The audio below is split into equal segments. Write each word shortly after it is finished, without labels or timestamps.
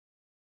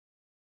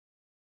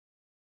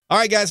All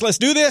right, guys, let's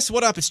do this.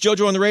 What up? It's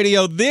JoJo on the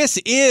radio. This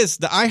is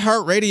the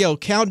iHeartRadio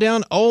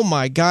countdown. Oh,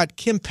 my God.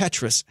 Kim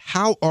Petras,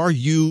 how are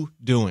you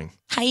doing?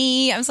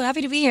 Hi, I'm so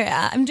happy to be here.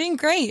 I'm doing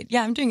great.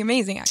 Yeah, I'm doing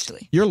amazing,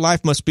 actually. Your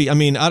life must be,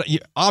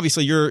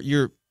 obviously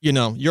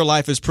your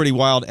life is pretty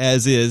wild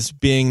as is,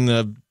 being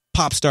the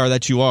pop star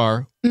that you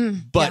are.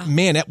 But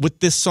man, with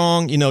this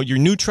song, your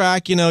new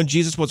track,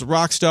 Jesus Was a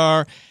Rock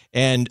Star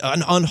and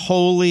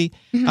Unholy.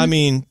 I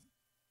mean,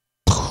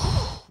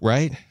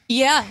 right?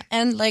 Yeah,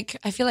 and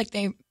I feel like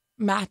they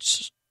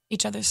match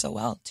each other so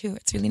well too.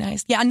 It's really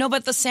nice. Yeah, no,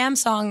 but the Sam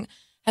song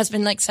has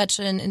been such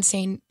an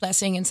insane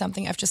blessing and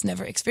something I've just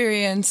never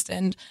experienced,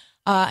 and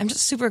I'm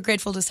just super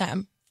grateful to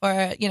Sam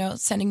for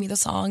sending me the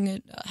song.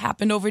 It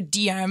happened over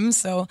DM,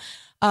 so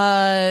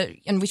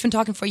and we've been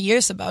talking for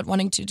years about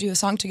wanting to do a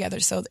song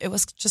together. So it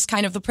was just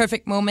kind of the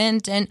perfect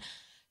moment, and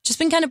just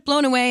been kind of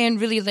blown away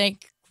and really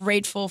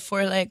grateful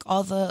for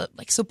all the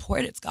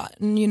support it's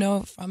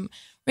gotten. From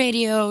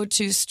radio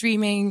to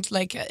streaming,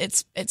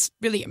 it's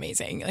really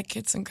amazing.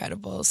 It's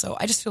incredible. So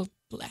I just feel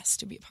blessed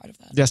to be a part of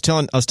that. Yeah,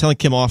 I was telling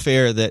Kim off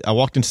air that I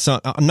walked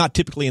into I'm not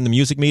typically in the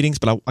music meetings,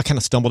 but I kind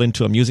of stumbled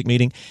into a music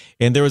meeting,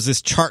 and there was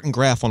this chart and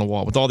graph on a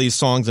wall with all these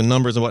songs and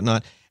numbers and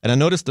whatnot. And I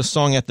noticed the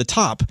song at the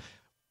top,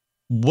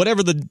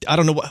 whatever I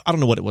don't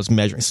know what it was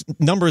measuring,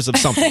 numbers of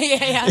something.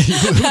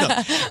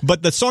 yeah.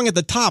 But the song at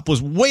the top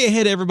was way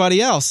ahead of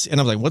everybody else, and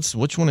I was like,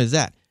 which one is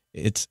that?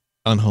 It's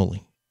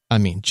Unholy. I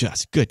mean,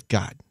 just good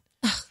God.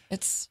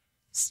 It's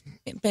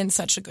been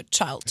such a good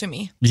child to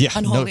me. Yeah,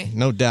 Unholy.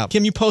 No doubt.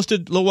 Kim, you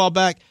posted a little while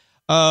back.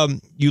 I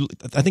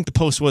think the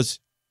post was,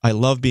 "I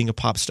love being a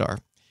pop star."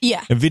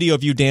 Yeah. A video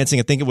of you dancing.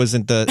 I think it was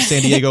in the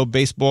San Diego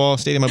baseball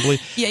stadium, I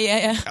believe.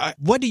 Yeah.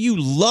 What do you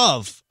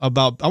love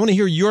about? I want to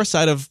hear your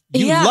side of.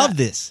 You love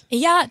this.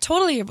 Yeah,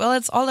 totally. Well,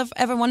 it's all I've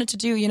ever wanted to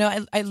do.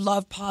 I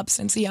love pop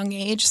since a young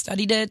age.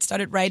 Studied it,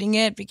 started writing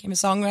it, became a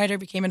songwriter,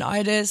 became an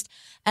artist,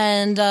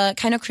 and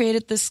kind of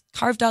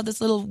carved out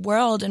this little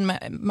world in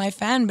my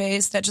fan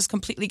base that just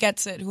completely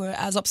gets it, who are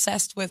as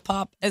obsessed with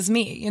pop as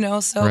me.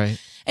 So right.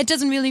 It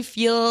doesn't really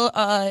feel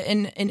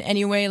in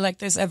any way like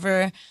there's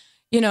ever,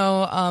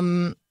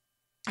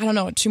 I don't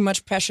know, too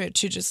much pressure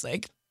to just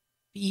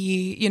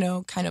be,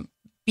 kind of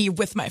be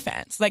with my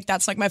fans.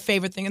 That's my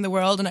favorite thing in the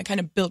world, and I kind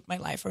of built my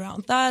life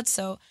around that.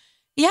 So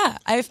yeah,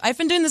 I've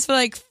been doing this for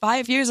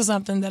 5 years or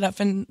something, that I've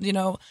been,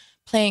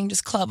 playing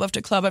just club after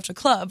club after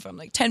club,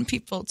 from 10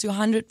 people to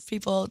 100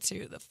 people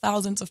to the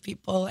thousands of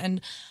people,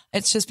 and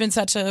it's just been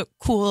such a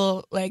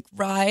cool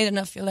ride, and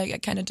I feel like I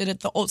kind of did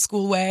it the old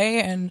school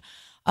way, and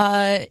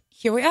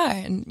here we are,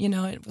 and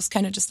it was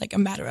kind of just a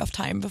matter of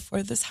time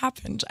before this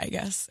happened, I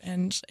guess,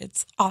 and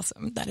it's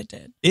awesome that it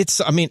did. It's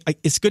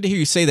good to hear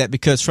you say that,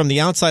 because from the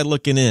outside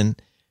looking in,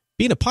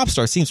 being a pop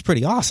star seems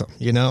pretty awesome,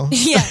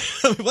 Yeah.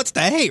 What's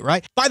the hate,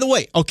 right? By the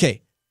way,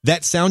 okay,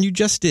 that sound you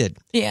just did.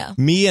 Yeah.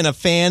 Me and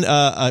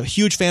a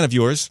huge fan of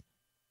yours,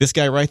 this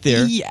guy right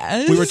there.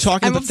 Yes. We were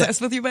talking I'm about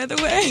obsessed with you, by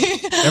the way.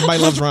 Everybody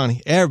loves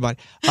Ronnie. Everybody.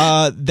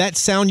 That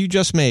sound you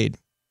just made,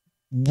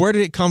 where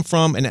did it come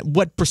from, and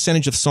what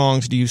percentage of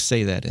songs do you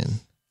say that in?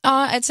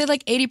 I'd say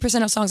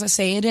 80% of songs I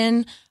say it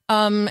in.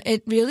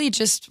 It really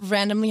just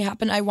randomly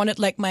happened. I wanted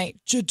my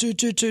JR,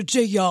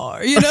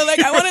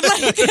 I wanted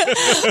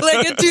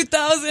a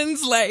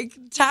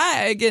 2000s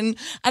tag, and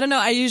I don't know.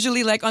 I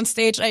usually on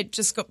stage I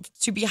just go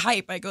to be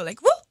hype. I go woo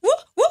woo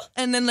woo,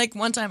 and then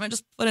one time I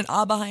just put an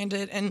A behind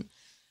it, and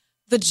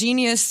the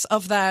genius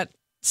of that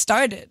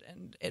started,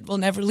 and it will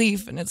never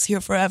leave, and it's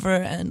here forever,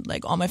 and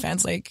all my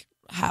fans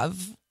have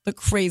the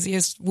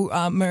craziest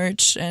woo-ah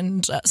merch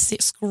and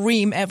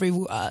scream every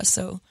woo-ah.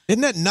 So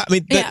isn't that not?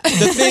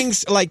 The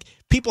things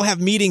people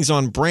have meetings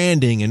on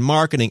branding and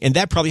marketing, and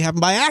that probably happened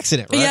by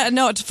accident, right? Yeah,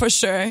 no, for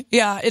sure.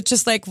 Yeah, it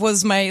just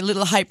was my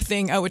little hype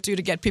thing I would do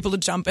to get people to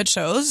jump at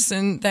shows,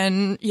 and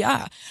then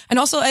and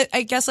also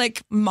I guess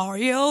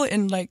Mario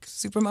in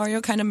Super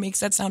Mario kind of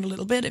makes that sound a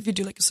little bit if you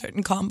do a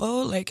certain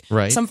combo.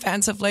 Right. Some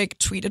fans have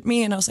tweeted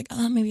me, and I was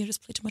maybe I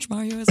just played too much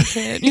Mario as a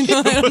kid,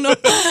 I don't know,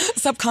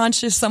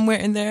 subconscious somewhere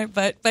in there,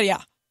 but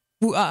yeah,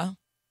 woo-ah.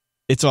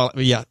 It's all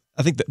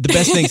I think the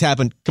best things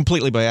happen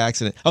completely by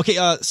accident. Okay,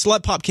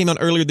 Slut Pop came out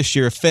earlier this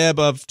year, Feb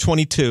of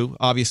 22,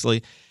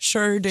 obviously.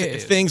 Sure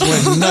did. Things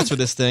went nuts with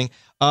this thing.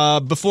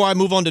 Before I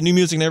move on to new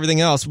music and everything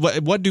else,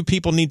 what do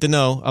people need to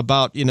know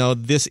about,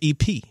 this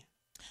EP?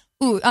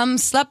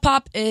 Slut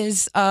Pop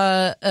is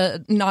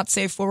not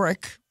safe for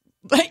work.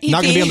 EP.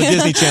 Not going to be on the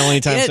Disney Channel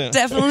anytime soon.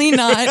 Definitely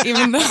not,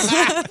 even though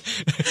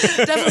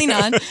definitely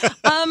not.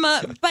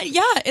 But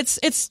yeah,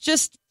 it's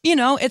just,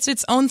 it's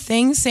its own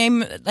thing.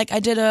 Same, I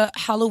did a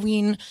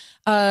Halloween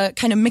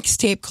kind of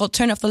mixtape called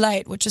Turn Off the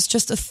Light, which is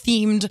just a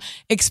themed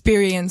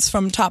experience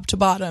from top to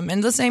bottom.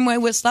 And the same way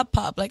with Slut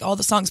Pop, all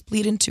the songs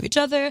bleed into each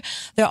other.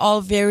 They're all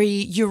very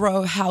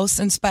Euro house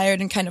inspired,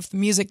 and kind of the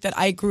music that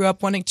I grew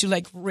up wanting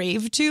to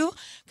rave to,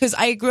 because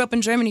I grew up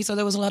in Germany, so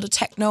there was a lot of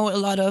techno, a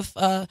lot of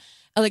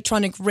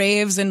electronic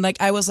raves, and like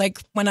I was like,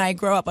 when I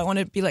grow up, I want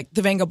to be like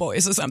the Venga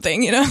Boys or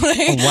something, you know? Like,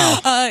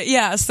 oh, wow.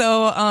 Yeah.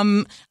 So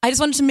I just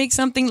wanted to make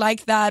something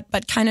like that,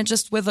 but kind of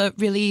just with a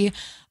really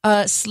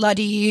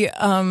slutty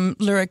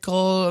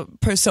lyrical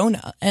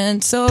persona.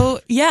 And so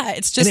yeah,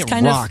 it's just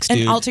kind rocks, of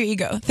dude. an alter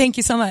ego. Thank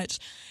you so much.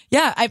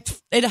 Yeah,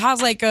 it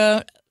has like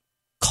a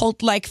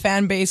cult-like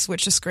fan base,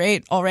 which is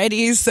great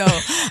already. So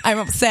I'm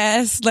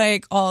obsessed.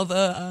 Like all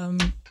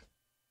the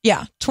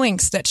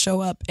twinks that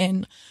show up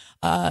in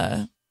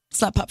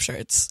Slut Pup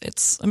shirts.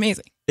 It's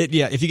amazing.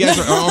 If you guys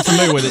are all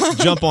familiar with it,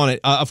 jump on it.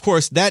 Of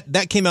course,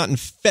 that came out in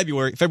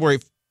February.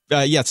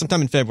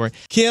 Sometime in February.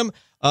 Kim,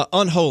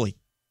 Unholy.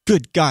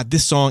 Good God,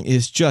 this song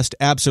is just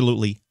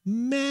absolutely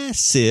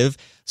massive.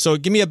 So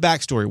give me a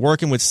backstory.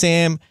 Working with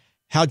Sam,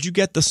 how'd you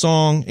get the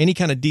song? Any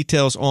kind of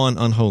details on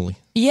Unholy?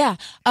 Yeah.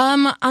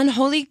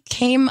 Unholy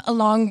came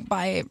along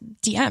by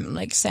DM.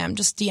 Like Sam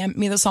just DM'd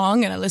me the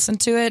song and I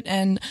listened to it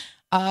and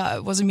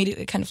was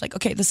immediately kind of like,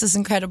 okay, this is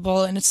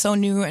incredible and it's so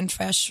new and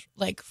fresh,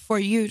 like for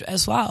you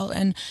as well.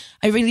 And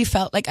I really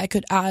felt like I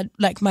could add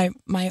like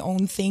my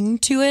own thing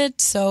to it.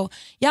 So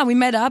yeah, we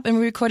met up and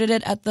we recorded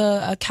it at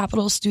the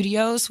Capitol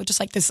Studios, which is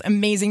like this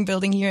amazing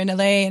building here in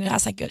LA, and it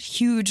has like a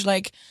huge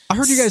like. I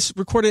heard you guys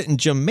recorded it in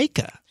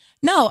Jamaica.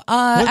 No,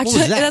 actually,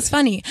 was that? that's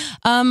funny.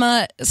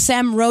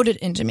 Sam wrote it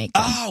in Jamaica.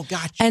 Oh,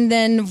 gotcha. And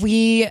then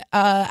we,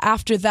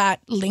 after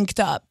that, linked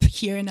up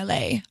here in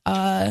LA.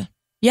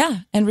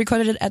 And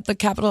recorded it at the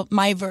Capitol,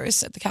 my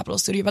verse at the Capitol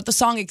Studio. But the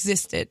song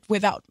existed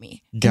without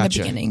me in the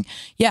beginning.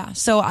 Yeah,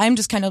 so I'm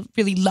just kind of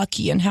really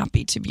lucky and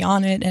happy to be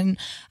on it. And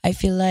I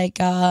feel like,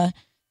 and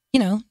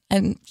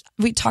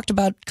we talked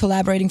about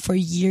collaborating for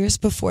years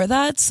before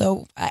that.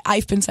 So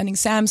I've been sending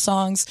Sam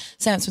songs,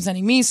 Sam's been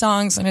sending me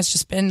songs, and it's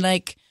just been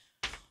like,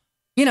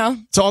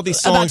 so all these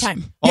songs,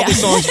 these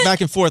songs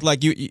back and forth.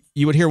 Like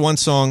you would hear one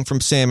song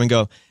from Sam and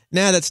go,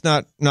 "Nah, that's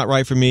not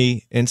right for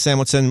me," and Sam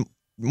would send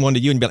one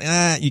to you and be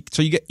like,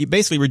 so you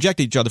basically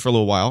rejected each other for a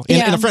little while in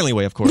a friendly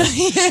way, of course.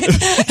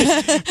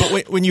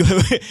 But when you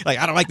like,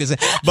 I don't like this.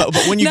 But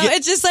when you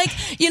it's just like,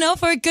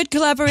 for a good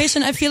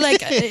collaboration, I feel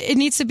like it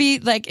needs to be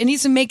like, it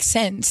needs to make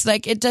sense.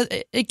 Like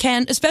it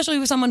can, especially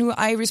with someone who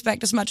I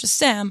respect as much as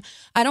Sam.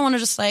 I don't want to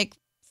just like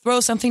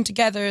throw something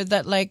together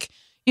that like,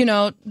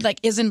 like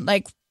isn't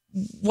like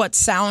what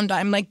sound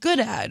I'm like good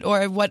at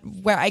or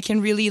where I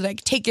can really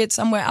like take it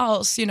somewhere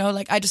else,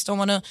 like I just don't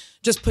want to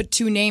just put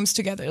two names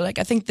together. Like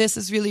I think this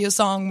is really a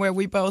song where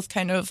we both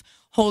kind of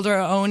hold our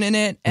own in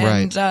it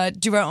and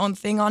do our own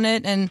thing on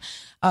it. And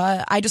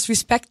I just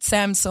respect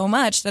Sam so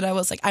much that I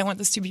was like, I want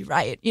this to be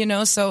right,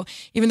 so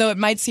even though it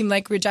might seem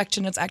like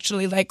rejection, it's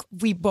actually like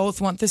we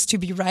both want this to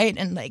be right.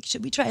 And like,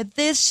 should we try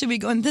this? Should we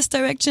go in this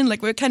direction?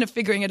 Like we're kind of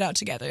figuring it out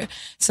together.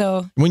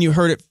 So when you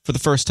heard it for the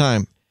first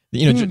time,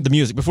 the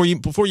music, before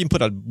you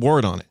put a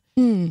word on it,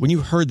 when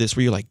you heard this,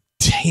 were you like,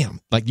 damn,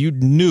 like you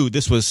knew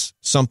this was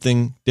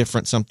something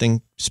different,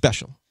 something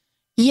special?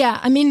 Yeah,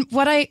 I mean,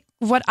 what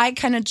I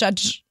kind of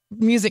judge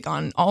music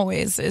on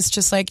always is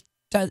just like,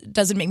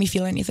 does it make me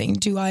feel anything?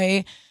 Do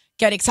I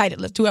get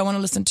excited? Do I want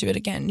to listen to it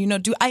again?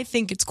 Do I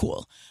think it's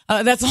cool?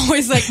 That's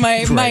always like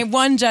my my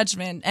one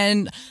judgment.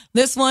 And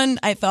this one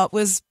I thought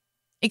was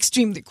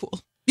extremely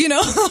cool.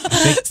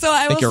 So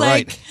I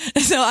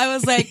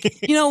was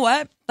like, you know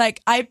what?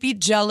 Like, I'd be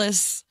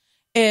jealous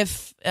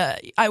if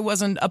I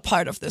wasn't a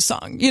part of this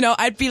song.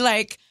 I'd be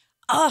like,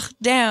 oh,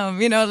 damn.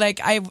 Like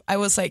I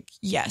was like,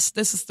 yes,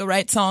 this is the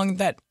right song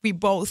that we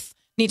both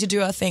need to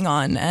do our thing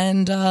on.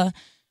 And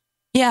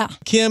yeah.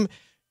 Kim,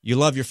 you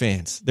love your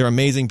fans. They're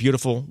amazing,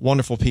 beautiful,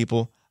 wonderful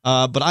people.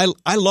 But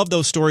I love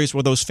those stories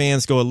where those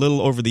fans go a little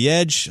over the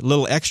edge, a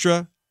little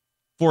extra.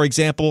 For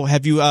example,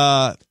 have you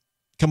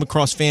come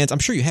across fans? I'm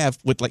sure you have,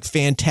 with like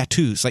fan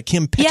tattoos, like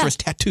Kim Petras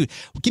tattoo.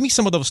 Well, give me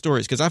some of those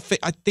stories, because I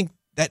think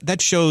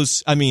that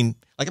shows. I mean,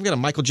 like I've got a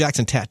Michael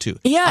Jackson tattoo.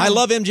 Yeah, I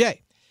love MJ.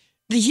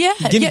 Yeah,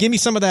 give me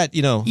some of that.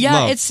 Yeah,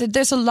 love.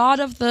 There's a lot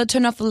of the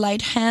turn off the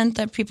light hand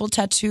that people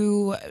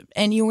tattoo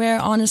anywhere.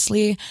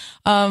 Honestly,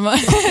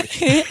 I've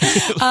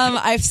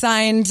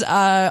signed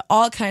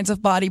all kinds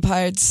of body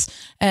parts,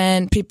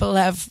 and people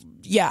have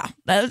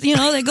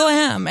they go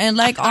ham. And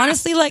like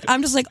honestly, like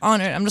I'm just like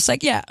honored. I'm just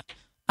like, yeah,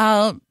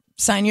 I'll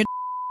sign your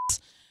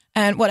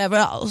and whatever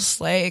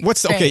else. Like,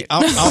 okay?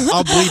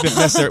 I'll believe if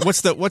necessary.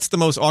 What's the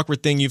most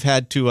awkward thing you've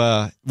had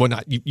to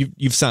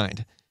you've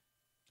signed?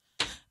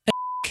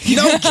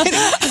 No kidding.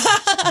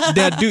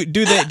 Now,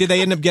 do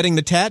they end up getting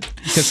the tat?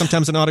 Because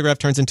sometimes an autograph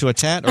turns into a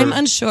tat. Or? I'm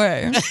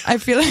unsure. I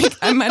feel like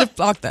I might have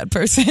blocked that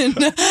person.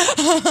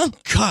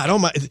 God, oh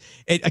my!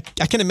 I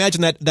can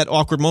imagine that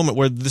awkward moment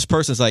where this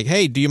person's like,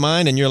 "Hey, do you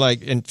mind?" And you're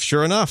like, and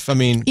sure enough, I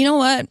mean, you know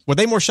what? Were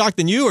they more shocked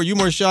than you, or you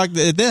more shocked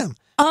than them?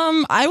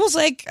 I was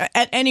like,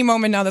 at any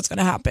moment now that's going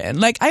to happen.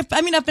 Like, I've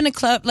been a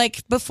club,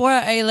 like, before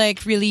I,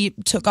 like, really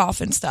took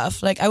off and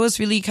stuff. Like, I was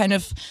really kind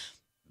of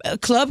a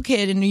club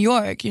kid in New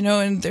York,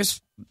 and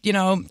there's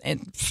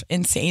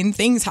insane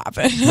things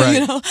happen.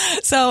 Right.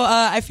 So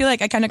I feel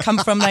like I kind of come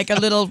from like a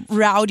little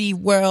rowdy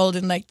world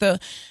and like the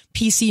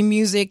PC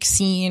music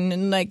scene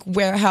and like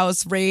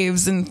warehouse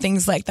raves and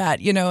things like that,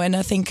 and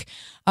I think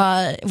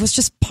it was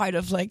just part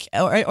of like,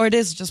 or it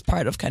is just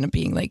part of kind of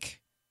being like,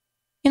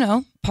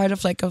 part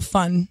of like a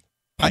fun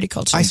party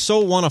culture. I so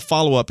want to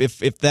follow up if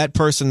that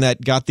person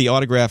that got the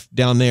autograph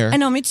down there. I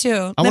know, me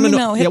too. I want to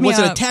know. was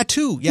it a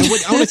tattoo? Yeah,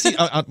 I want to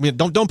see.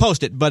 Don't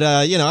post it, but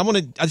I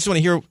just want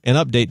to hear an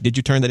update. Did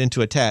you turn that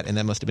into a tat? And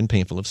that must have been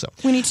painful if so.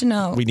 We need to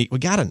know. We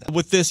gotta know.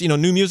 With this,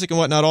 new music and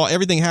whatnot,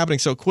 everything happening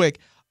so quick.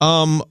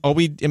 Are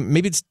we?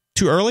 Maybe it's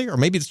too early, or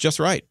maybe it's just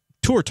right.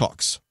 Tour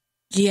talks.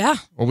 Yeah.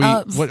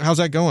 How's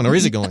that going, or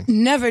is it going?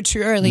 Never too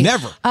early.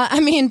 Never.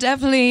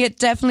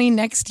 Definitely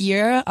next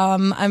year.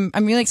 I'm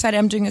really excited.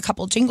 I'm doing a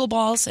couple jingle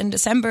balls in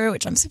December,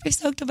 which I'm super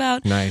stoked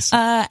about. Nice.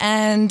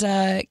 Can't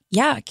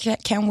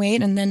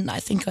wait. And then I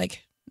think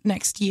like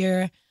next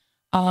year,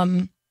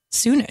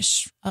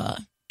 soonish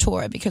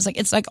tour, because like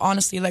it's like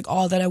honestly like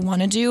all that I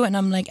want to do, and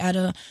I'm like at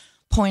a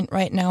point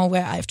right now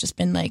where I've just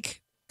been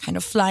like kind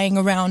of flying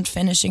around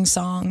finishing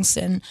songs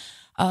and.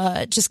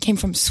 Just came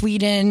from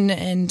Sweden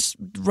and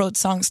wrote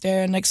songs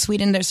there. And like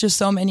Sweden, there's just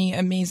so many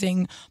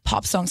amazing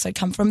pop songs that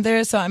come from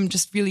there. So I'm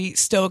just really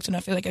stoked, and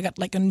I feel like I got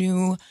like a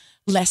new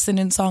lesson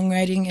in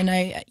songwriting. And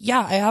I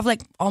have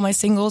like all my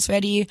singles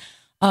ready.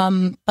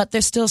 But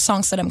there's still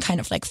songs that I'm kind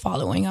of like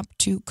following up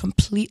to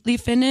completely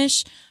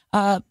finish.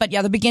 But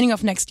yeah, the beginning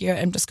of next year,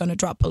 I'm just going to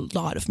drop a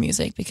lot of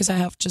music because I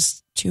have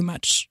just too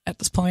much at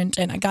this point,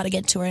 and I got to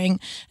get touring.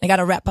 I got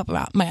to wrap up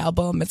my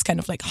album. It's kind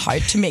of like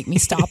hard to make me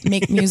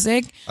make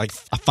music. Like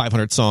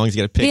 500 songs,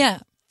 you got to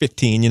pick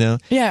 15,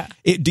 Yeah.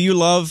 Do you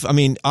love,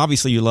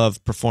 obviously you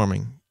love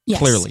performing, yes.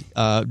 Clearly.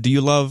 Do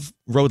you love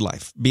road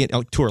life,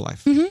 tour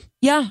life? Mm-hmm.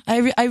 Yeah,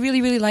 I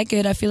really, really like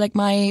it. I feel like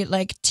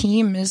my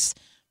team is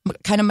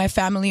kind of my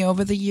family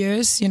over the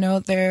years.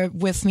 They're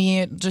with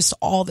me just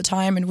all the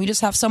time, and we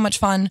just have so much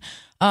fun.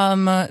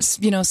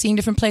 Seeing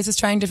different places,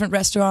 trying different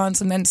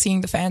restaurants, and then seeing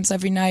the fans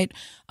every night.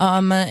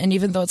 And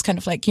even though it's kind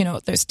of like,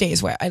 there's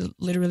days where I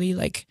literally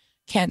like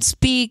can't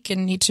speak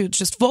and need to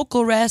just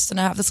vocal rest, and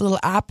I have this little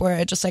app where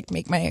I just like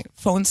make my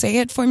phone say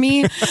it for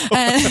me, which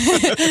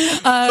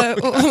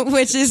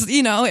is,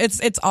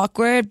 it's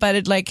awkward, but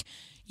it like,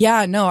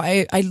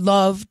 I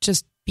love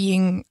just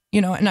being,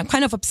 and I'm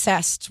kind of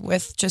obsessed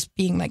with just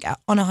being like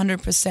on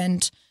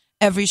 100%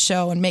 every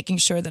show and making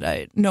sure that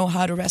I know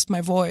how to rest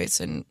my voice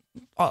and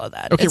all of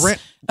that. Okay, it's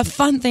a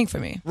fun thing for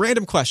me.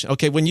 Random question.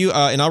 Okay, when you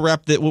and I'll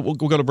wrap that. We'll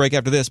go to break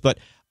after this. But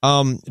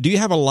do you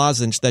have a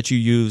lozenge that you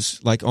use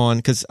like on?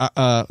 Because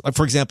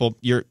for example,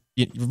 your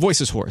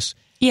voice is hoarse.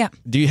 Yeah.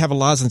 Do you have a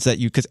lozenge that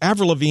because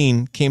Avril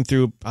Lavigne came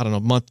through, I don't know,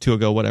 a month, 2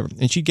 ago, whatever,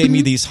 and she gave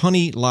me these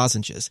honey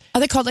lozenges.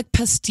 Are they called like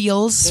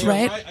pastilles?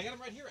 Right? I got them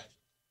right here.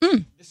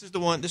 Actually. This is the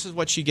one. This is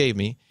what she gave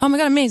me. Oh my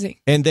God, amazing!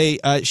 And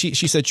she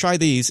said try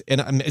these,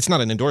 and it's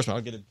not an endorsement.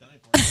 I'll get it done.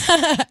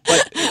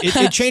 But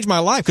it changed my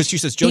life because she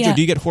says, Jojo,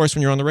 do you get hoarse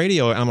when you're on the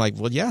radio? And I'm like,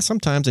 well, yeah,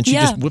 sometimes. And she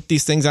just whipped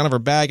these things out of her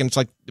bag, and it's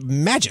like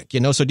magic,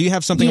 So do you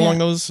have something along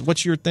those?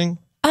 What's your thing?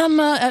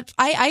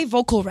 I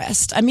vocal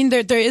rest. I mean,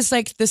 there is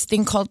like this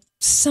thing called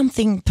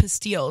something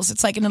pastilles.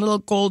 It's like in a little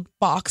gold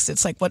box.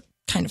 It's like what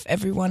kind of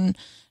everyone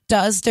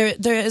does. There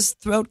is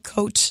throat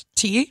coat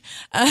tea.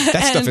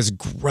 That stuff is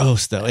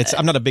gross, though.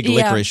 I'm not a big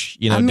licorice,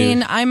 I mean,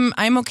 dude.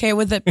 I'm okay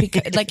with it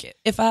because, like,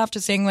 if I have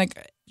to sing, like,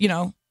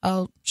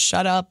 I'll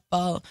shut up.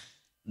 I'll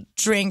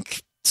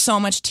drink so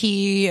much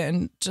tea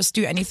and just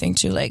do anything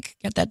to like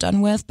get that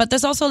done with. But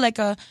there's also like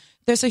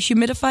there's a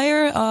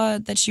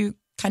humidifier that you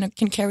kind of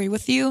can carry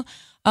with you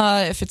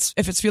if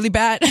it's really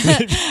bad.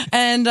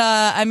 And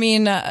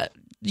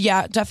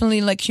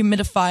definitely like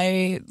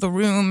humidify the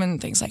room and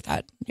things like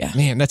that. Yeah,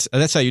 man,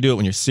 that's how you do it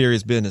when you're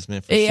serious business,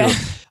 man. For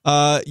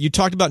sure. You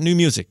talked about new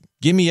music.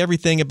 Give me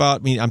everything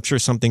about. I'm sure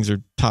some things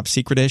are top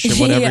secret-ish or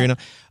whatever.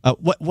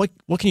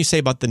 What can you say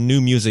about the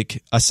new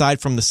music aside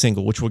from the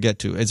single, which we'll get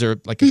to? Is there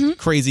like a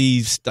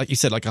crazy, like you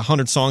said, like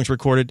 100 songs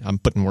recorded? I'm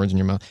putting words in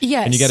your mouth.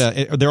 Yes. And you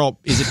get they're all.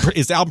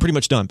 Is the album pretty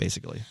much done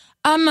basically?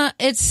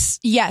 It's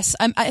yes.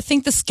 I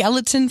think the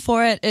skeleton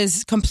for it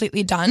is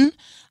completely done.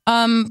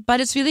 But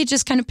it's really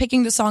just kind of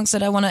picking the songs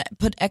that I want to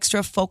put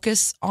extra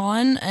focus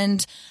on,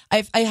 and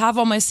I have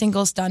all my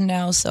singles done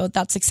now, so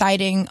that's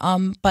exciting.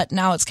 But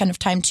now it's kind of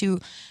time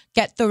to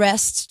get the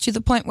rest to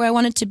the point where I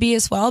want it to be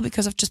as well,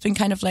 because I've just been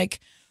kind of like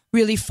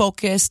really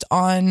focused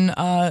on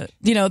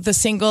the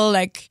single,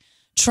 like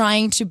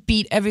trying to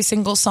beat every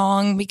single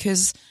song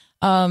because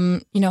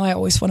I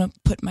always want to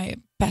put my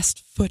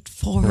best foot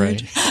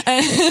forward, right.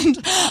 And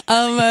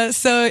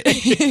so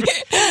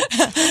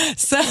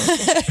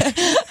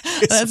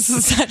that's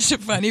such a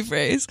funny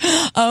phrase.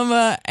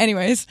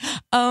 Anyways,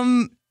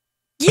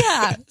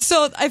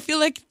 so I feel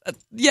like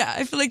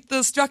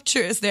the structure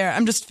is there.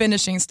 I'm just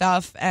finishing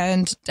stuff,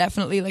 and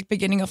definitely like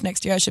beginning of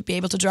next year I should be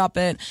able to drop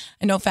it.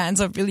 I know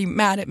fans are really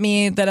mad at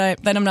me that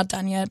I'm not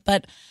done yet,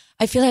 but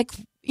I feel like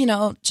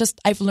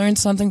just I've learned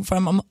something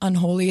from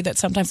Unholy that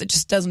sometimes it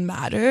just doesn't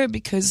matter,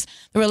 because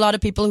there were a lot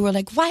of people who were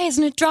like, why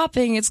isn't it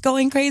dropping? It's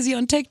going crazy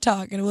on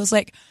TikTok. And it was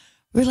like,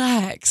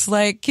 relax,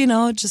 like,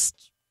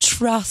 just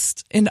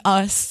trust in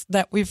us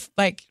that we're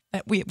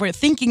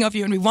thinking of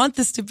you and we want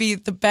this to be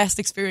the best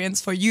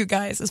experience for you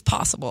guys as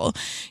possible,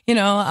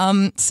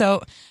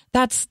 so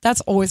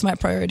that's always my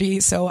priority.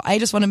 So I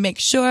just want to make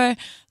sure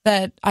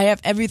that I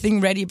have everything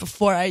ready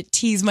before I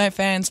tease my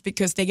fans,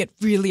 because they get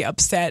really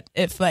upset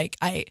if like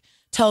I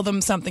tell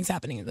them something's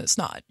happening and it's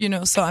not,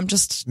 so I'm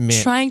just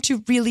trying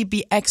to really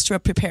be extra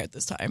prepared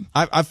this time.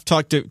 I've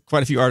talked to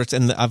quite a few artists,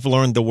 and I've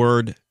learned the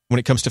word, when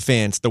it comes to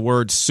fans, the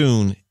word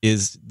soon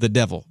is the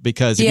devil,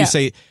 because if you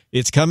say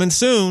it's coming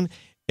soon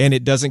and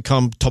it doesn't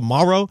come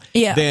tomorrow,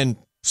 then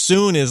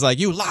soon is like,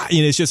 you lie.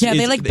 It's just,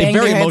 they like bang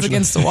their heads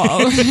against the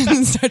wall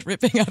and start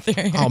ripping out their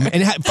hair. Oh man,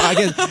 I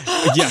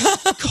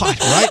guess, God,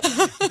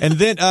 right? And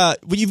then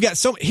you've got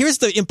here's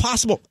the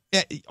impossible,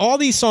 all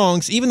these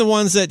songs, even the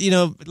ones that,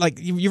 like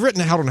you've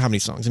written, I don't know how many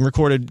songs and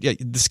recorded,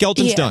 the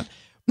skeleton's done.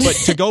 But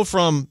to go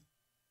from,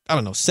 I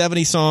don't know,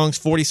 70 songs,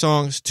 40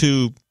 songs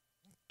to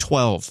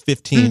 12,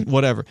 15,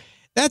 whatever,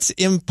 that's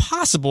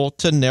impossible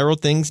to narrow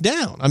things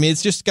down. I mean,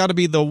 it's just got to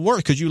be the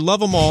worst, because you love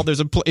them all. But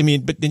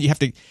then you have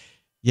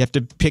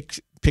to pick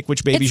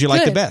which babies it's you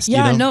like good. the best.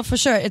 Yeah, no, for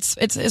sure.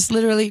 It's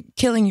literally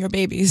killing your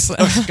babies. Oh,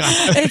 God.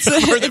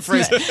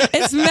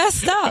 It's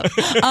messed up.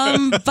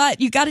 But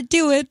you got to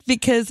do it,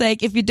 because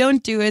like if you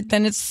don't do it,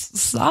 then it's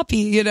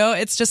sloppy.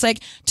 It's just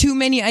like too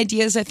many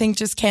ideas. I think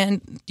just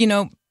can't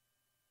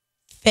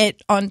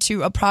fit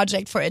onto a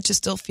project for it to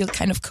still feel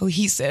kind of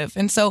cohesive.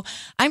 And so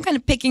I'm kind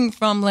of picking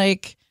from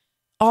like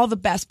all the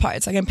best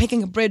parts. Like I'm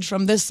picking a bridge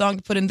from this song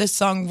to put in this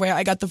song where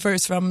I got the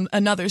verse from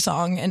another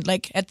song. And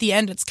like at the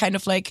end, it's kind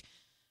of like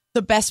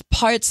the best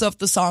parts of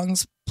the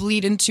songs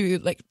bleed into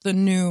like the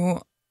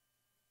new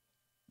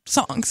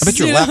songs. I bet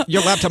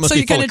your laptop must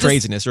be full of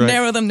craziness, right?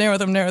 Narrow them.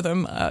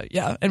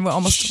 Yeah. And we're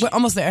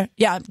almost there.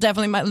 Yeah,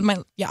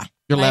 definitely.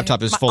 Your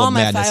laptop is full of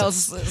madness. All my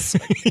files is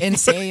like,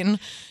 insane.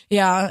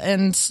 Yeah.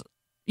 And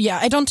yeah,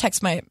 I don't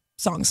text my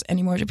songs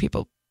anymore to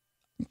people.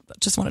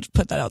 Just wanted to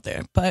put that out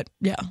there. But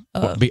yeah,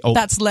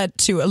 that's led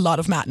to a lot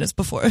of madness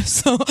before.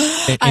 So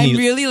I'm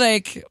really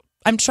like,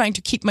 I'm trying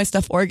to keep my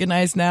stuff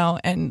organized now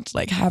and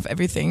like have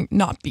everything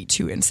not be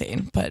too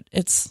insane. But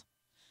it's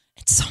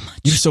so much.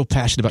 You're so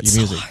passionate about your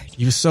music. Hard.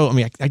 You're so,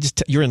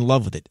 you're in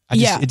love with it.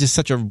 It's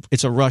just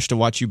it's a rush to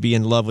watch you be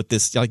in love with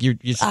this. Like you're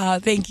just,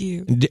 thank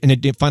you.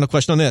 And a final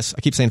question on this.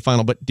 I keep saying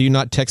final, but do you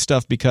not text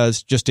stuff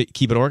because just to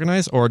keep it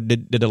organized, or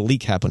did a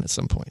leak happen at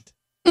some point?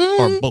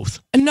 Or both?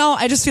 No,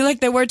 I just feel like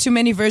there were too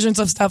many versions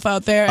of stuff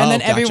out there, and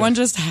then everyone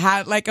just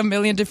had like a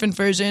million different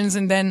versions,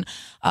 and then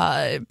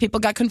people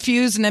got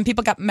confused, and then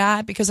people got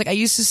mad because like I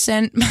used to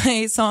send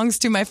my songs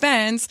to my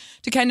fans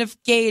to kind of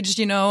gauge,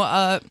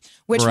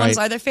 which ones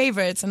are their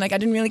favorites, and like I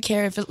didn't really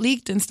care if it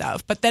leaked and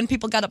stuff. But then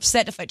people got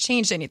upset if I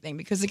changed anything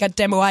because they got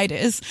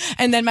demoitis,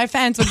 and then my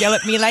fans would yell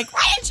at me like,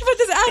 "Why didn't you put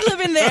this ad lib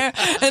in there?"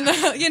 And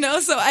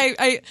so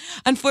I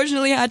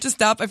unfortunately had to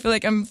stop. I feel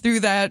like I'm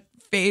through that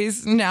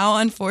phase now,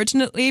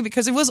 unfortunately,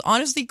 because it was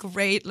honestly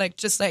great. Like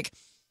just like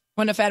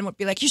when a fan would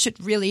be like, you should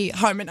really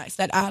harmonize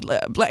that ad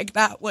lib, like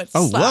that would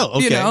slap,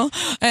 okay.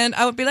 And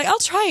I would be like, I'll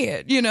try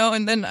it,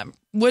 and then I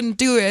wouldn't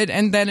do it,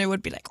 and then it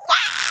would be like, why?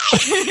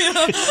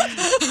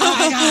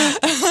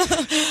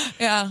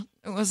 Yeah,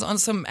 it was on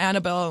some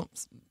Annabelle.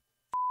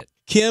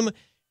 Kim,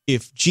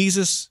 if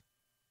Jesus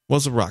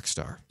was a rock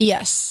star,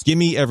 yes, give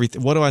me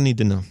everything. What do I need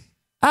to know?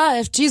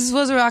 If Jesus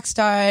was a rock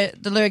star,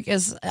 the lyric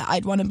is,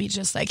 I'd want to be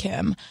just like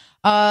him.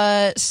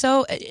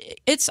 So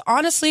it's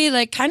honestly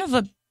like kind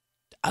of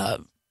a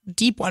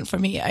deep one for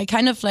me. I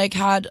kind of like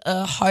had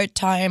a hard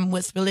time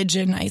with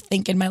religion, I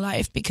think, in my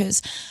life,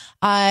 because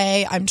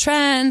I'm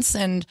trans,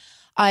 and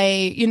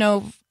I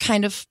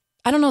kind of,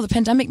 I don't know, the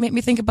pandemic made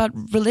me think about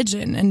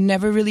religion and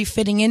never really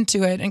fitting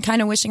into it, and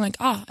kind of wishing like,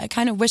 I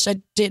kind of wish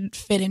I did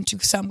fit into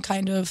some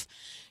kind of,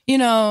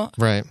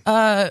 right.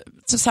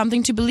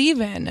 Something to believe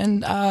in.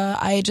 And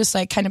I just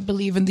like kind of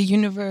believe in the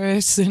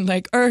universe and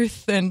like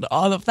earth and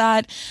all of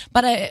that.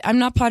 But I'm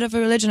not part of a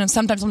religion. And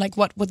sometimes I'm like,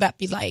 what would that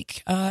be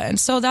like? And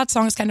so that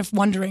song is kind of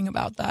wondering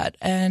about that.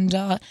 And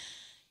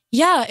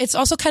it's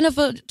also kind of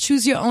a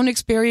choose your own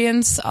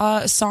experience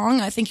song.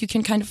 I think you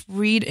can kind of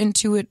read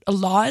into it a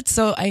lot.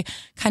 So I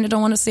kind of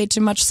don't want to say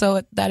too much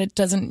so that it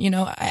doesn't,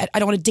 I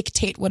don't want to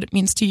dictate what it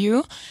means to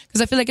you. Because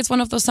I feel like it's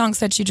one of those songs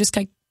that you just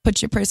put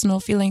your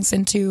personal feelings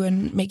into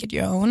and make it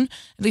your own.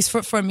 At least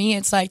for me,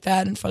 it's like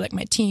that, and for like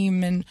my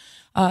team and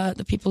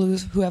the people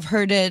who have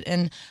heard it.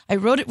 And I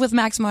wrote it with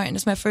Max Martin.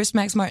 It's my first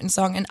Max Martin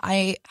song, and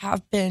I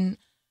have been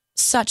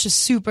such a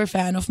super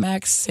fan of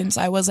Max since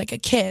I was like a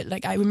kid.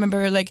 Like I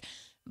remember like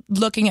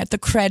looking at the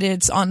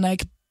credits on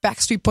like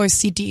Backstreet Boys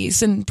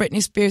CDs and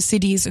Britney Spears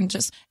CDs, and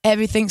just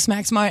everything's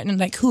Max Martin,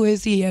 and like who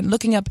is he, and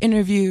looking up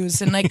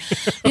interviews, and like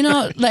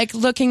like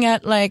looking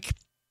at like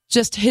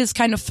just his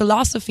kind of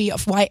philosophy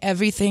of why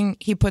everything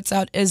he puts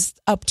out is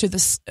up to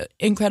this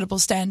incredible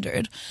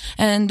standard.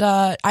 And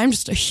I'm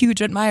just a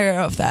huge admirer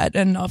of that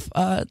and of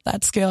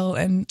that skill.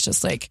 And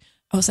just like,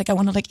 I was like, I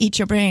want to like eat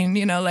your brain,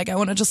 you know, like I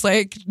want to just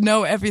like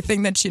know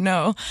everything that you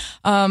know.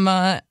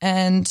 Yeah,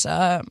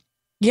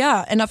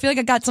 and I feel like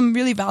I got some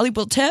really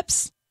valuable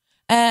tips.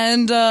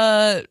 And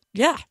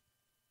yeah.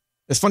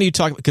 It's funny you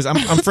talk because I'm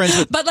friends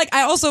with. But like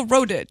I also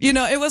wrote it, you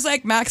know, it was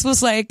like Max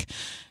was like,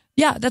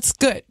 yeah, that's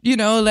good. You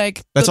know,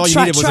 like that's all you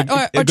needed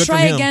was or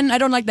try again. I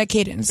don't like that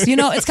cadence. You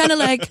know, it's kind of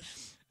like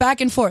back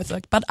and forth.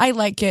 Like, but I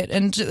like it,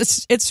 and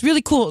it's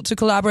really cool to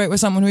collaborate with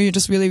someone who you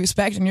just really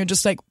respect, and you're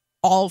just like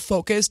all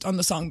focused on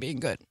the song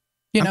being good.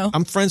 You know,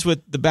 I'm friends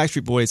with the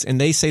Backstreet Boys,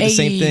 and they say the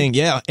same thing.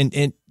 Yeah,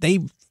 and they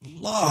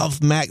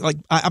love Max. Like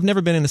I've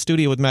never been in a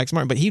studio with Max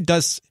Martin, but he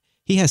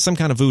has some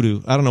kind of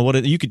voodoo. I don't know what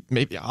it. You could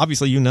maybe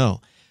obviously you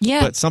know.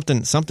 Yeah, but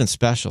something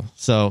special.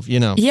 So you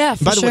know. Yeah,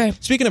 for By the sure. way,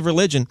 speaking of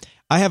religion,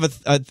 I have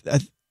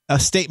a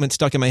statement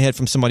stuck in my head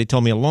from somebody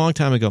told me a long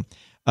time ago.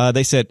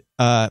 They said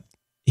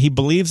he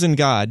believes in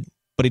God,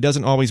 but he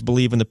doesn't always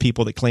believe in the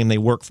people that claim they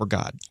work for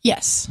God.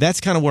 Yes,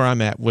 that's kind of where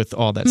I'm at with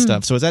all that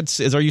stuff. So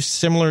are you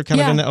similar kind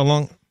of in that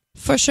along?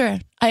 For sure,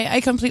 I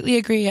completely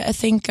agree. I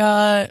think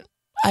I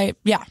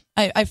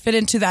fit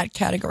into that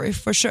category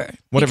for sure.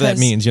 Whatever that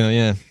means, you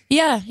know.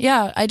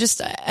 Yeah. I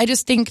just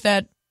think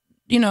that,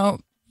 you know,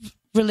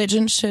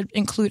 religion should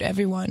include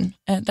everyone,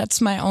 and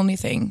that's my only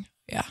thing.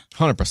 Yeah,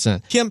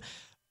 100%. Kim,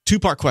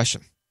 2-part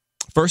question.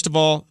 First of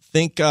all,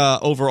 think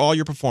over all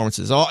your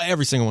performances,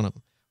 every single one of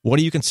them. What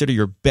do you consider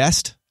your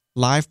best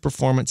live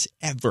performance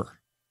ever?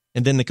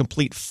 And then the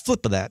complete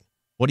flip of that.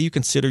 What do you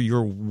consider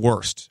your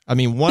worst? I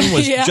mean, one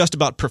was just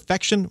about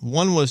perfection.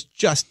 One was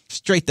just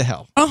straight to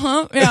hell.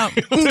 Yeah.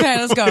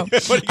 Okay, let's go.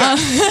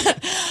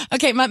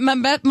 Okay,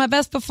 my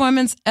best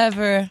performance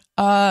ever.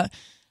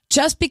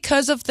 Just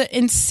because of the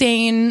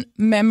insane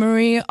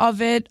memory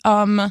of it,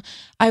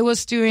 I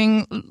was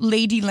doing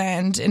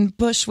Ladyland in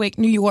Bushwick,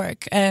 New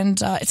York,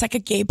 and it's like a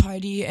gay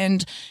party.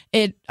 And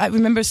I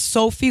remember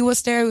Sophie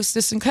was there, who was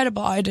this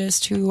incredible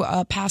artist who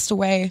passed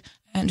away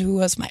and who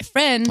was my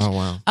friend. Oh,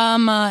 wow.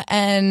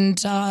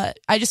 And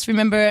I just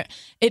remember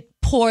it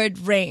poured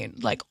rain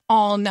like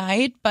all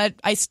night, but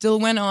I still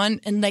went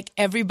on, and like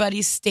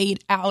everybody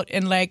stayed out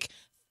in like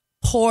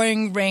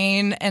pouring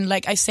rain, and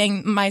like I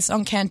sang my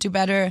song Can't Do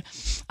Better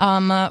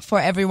for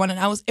everyone,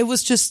 and it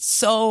was just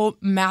so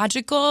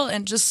magical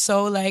and just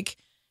so like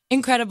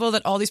incredible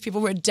that all these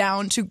people were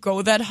down to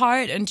go that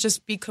hard and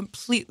just be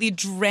completely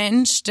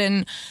drenched,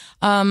 and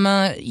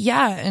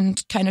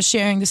and kind of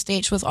sharing the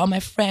stage with all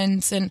my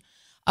friends. And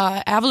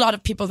I have a lot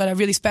of people that are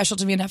really special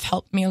to me and have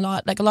helped me a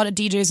lot, like a lot of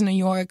DJs in New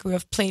York who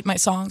have played my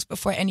songs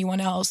before anyone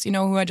else, you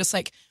know, who are just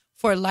like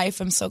for life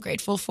I'm so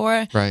grateful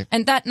for. Right.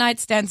 And that night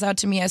stands out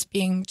to me as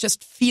being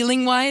just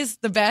feeling wise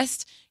the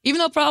best, even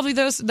though probably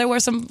there were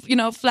some, you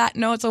know, flat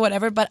notes or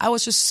whatever, but I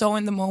was just so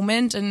in the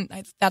moment, and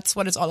that's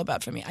what it's all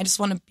about for me. I just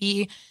want to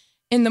be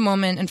in the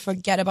moment and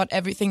forget about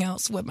everything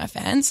else with my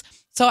fans.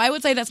 So I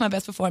would say that's my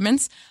best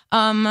performance.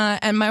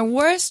 And my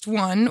worst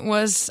one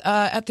was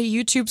at the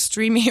YouTube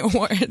Streamy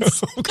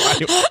Awards. Oh,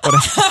 God.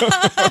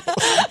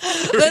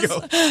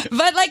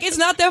 But like, it's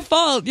not their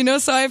fault, you know,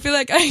 so I feel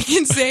like I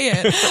can say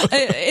it.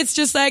 It's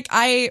just like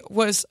I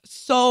was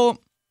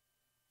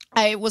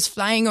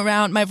flying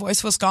around. My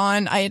voice was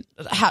gone. I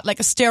had like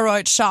a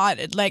steroid shot.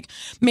 It like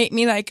made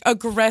me like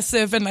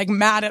aggressive and like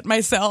mad at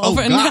myself. Oh,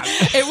 and God.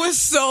 It was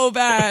so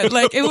bad.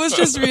 Like it was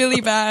just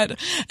really bad.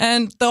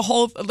 And the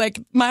whole, like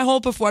my whole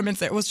performance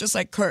there was just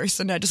like cursed.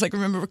 And I just like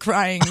remember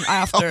crying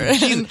after.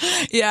 And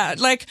yeah,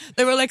 like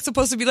they were like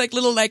supposed to be like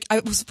little, like I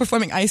was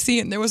performing Icy,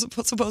 and there was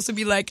supposed to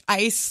be like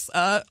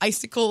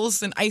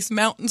icicles and ice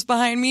mountains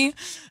behind me.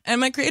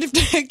 And my creative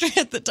director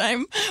at the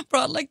time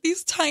brought like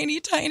these tiny,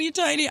 tiny,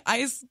 tiny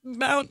ice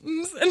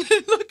mountains, and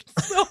it looked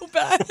so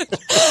bad.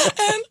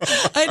 And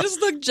I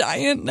just looked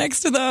giant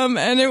next to them,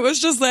 and it was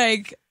just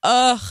like,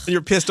 ugh.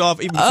 You're pissed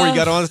off even before you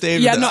got on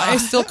stage? Yeah, no, I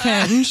still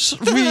cringe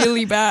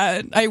really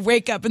bad. I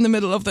wake up in the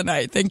middle of the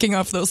night thinking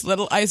of those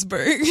little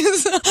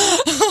icebergs.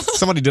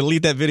 Somebody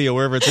delete that video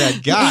wherever it's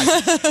at.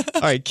 God.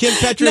 All right, Kim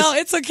Petras. No,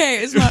 it's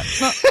okay.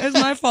 It's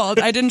my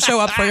fault. I didn't show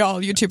up for y'all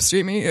YouTube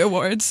Streaming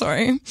Awards.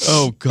 Sorry.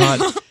 Oh,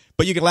 God.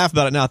 But you can laugh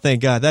about it now,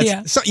 thank God.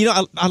 That's so, you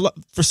know, I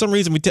for some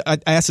reason I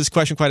ask this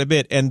question quite a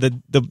bit, and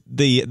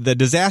the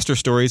disaster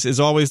stories is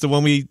always the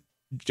one we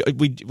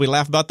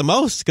laugh about the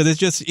most, because it's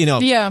just, you know,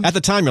 at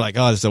the time you're like,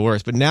 oh, this is the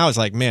worst, but now it's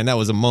like, man, that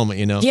was a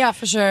moment, you know. Yeah,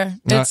 for sure.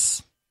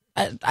 It's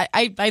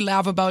I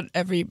laugh about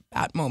every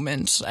bad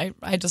moment.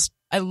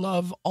 I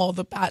love all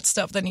the bad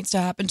stuff that needs to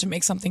happen to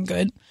make something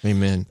good.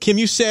 Amen. Kim,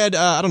 you said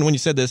I don't know when you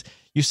said this.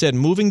 You said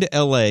moving to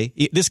LA.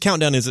 This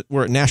countdown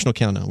we're at national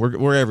countdown.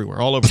 We're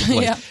everywhere, all over the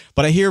place. Yeah.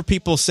 But I hear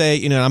people say,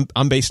 you know,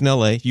 I'm based in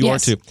LA. You are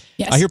too.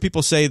 Yes. I hear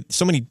people say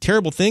so many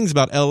terrible things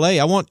about LA.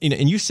 I want, you know,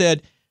 and you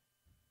said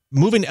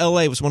moving to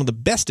LA was one of the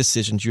best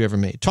decisions you ever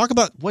made. Talk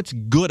about what's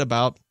good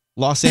about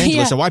Los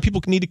Angeles and why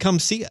people need to come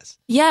see us.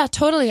 Yeah,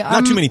 totally.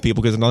 Not too many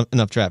people because not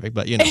enough traffic,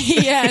 but you know.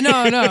 Yeah,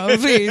 no,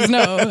 please,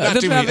 no.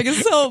 The traffic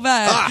is so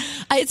bad.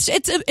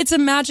 It's a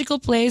magical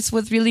place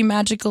with really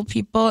magical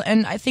people,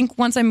 and I think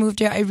once I moved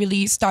here, I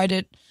really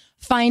started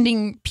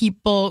finding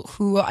people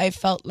who I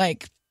felt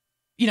like,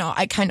 you know,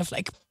 I kind of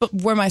like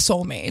were my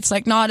soulmates.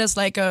 Like not as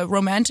like a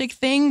romantic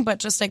thing, but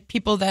just like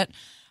people that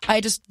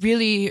I just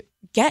really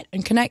get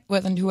and connect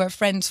with and who are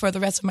friends for the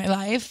rest of my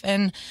life.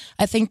 And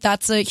I think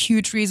that's a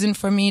huge reason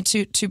for me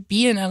to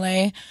be in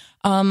LA,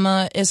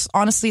 is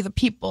honestly the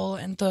people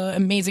and the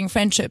amazing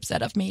friendships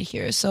that I've made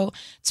here. So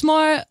it's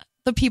more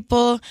the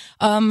people,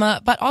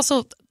 but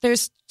also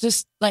there's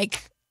just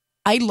like,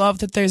 I love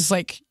that there's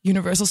like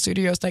Universal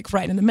Studios like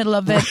right in the middle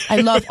of it.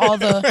 I love all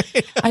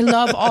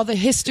the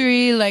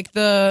history, like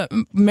the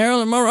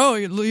Marilyn Monroe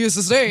used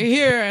to stay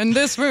here in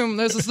this room.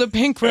 This is the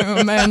pink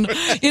room, and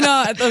you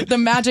know the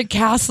Magic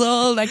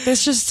Castle. Like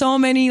there's just so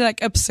many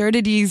like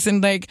absurdities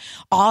and like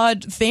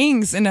odd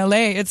things in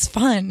LA. It's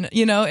fun,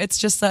 you know. It's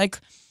just like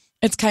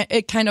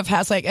it kind of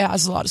has like it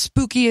has a lot of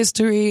spooky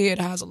history. It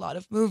has a lot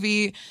of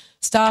movie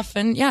stuff,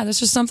 and yeah, there's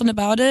just something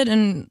about it,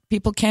 and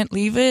people can't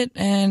leave it.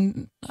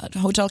 And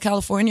Hotel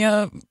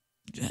California,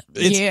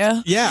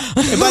 yeah.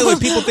 And by the way,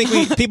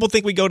 people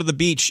think we go to the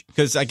beach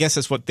because I guess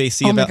that's what they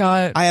see. My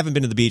God. I haven't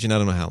been to the beach in I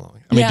don't know how long.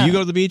 I mean, do you go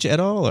to the beach at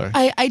all? Or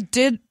I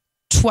did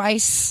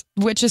twice,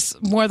 which is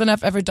more than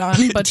I've ever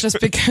done, but just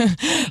because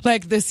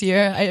like this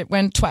year I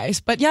went twice.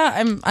 But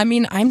yeah,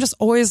 I'm just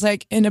always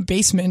like in a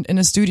basement in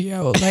a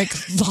studio, like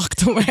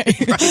locked away.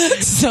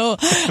 So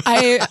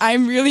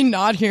I'm really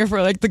not here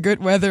for like the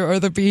good weather or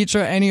the beach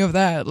or any of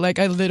that. Like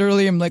I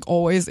literally am like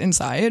always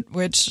inside,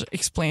 which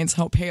explains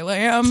how pale I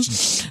am.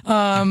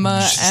 Same.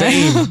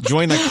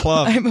 Join the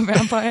club. I'm a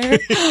vampire.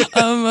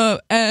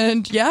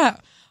 And yeah.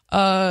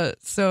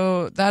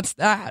 So that's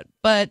that.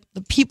 But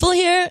the people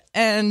here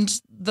and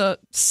the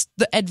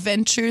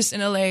adventures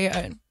in LA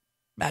are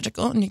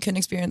magical, and you couldn't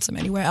experience them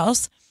anywhere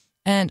else.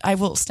 And I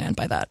will stand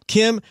by that.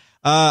 Kim,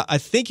 I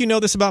think you know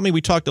this about me.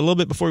 We talked a little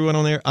bit before we went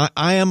on there.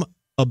 I am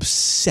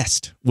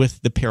obsessed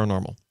with the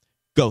paranormal,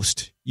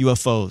 ghost,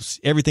 UFOs,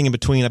 everything in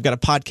between. I've got a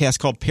podcast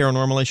called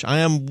Paranormalish. I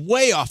am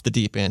way off the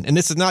deep end, and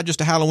this is not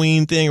just a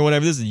Halloween thing or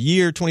whatever. This is a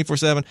year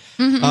 24/7.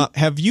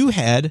 Have you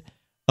had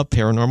a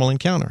paranormal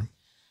encounter?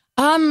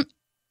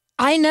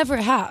 I never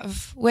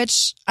have,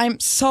 which I'm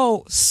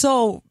so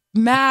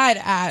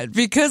mad at,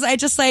 because I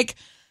just like,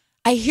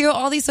 I hear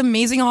all these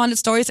amazing haunted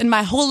stories in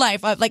my whole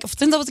life. Like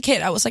since I was a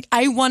kid, I was like,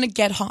 I want to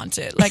get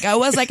haunted. Like I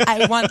was like,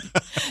 I want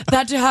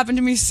that to happen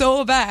to me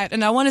so bad,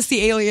 and I want to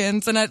see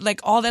aliens, and like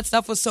all that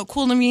stuff was so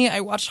cool to me.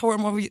 I watched horror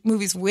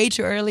movies way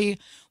too early.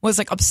 Was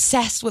like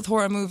obsessed with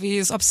horror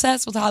movies,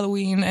 obsessed with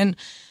Halloween, and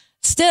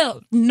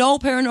still no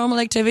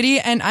paranormal activity.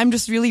 And I'm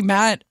just really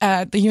mad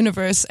at the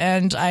universe,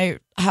 and I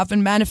have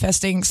been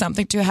manifesting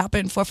something to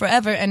happen for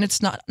forever, and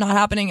it's not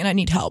happening, and I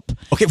need help.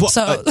 Okay, well,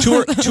 so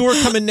tour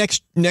coming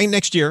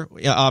next year,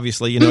 yeah,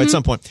 obviously, you know, at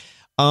some point.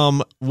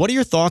 What are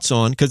your thoughts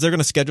on, because they're going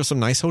to schedule some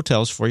nice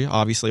hotels for you,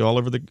 obviously all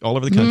over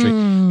the country,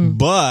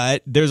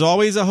 but there's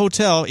always a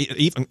hotel,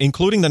 even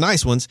including the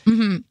nice ones,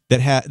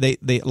 that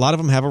they a lot of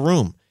them have a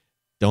room.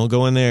 Don't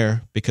go in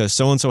there because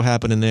so and so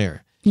happened in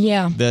there.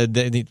 Yeah.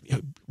 The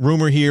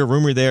rumor here,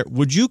 rumor there.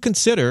 Would you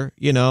consider,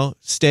 you know,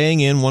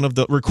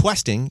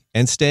 requesting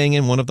and staying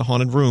in one of the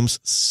haunted rooms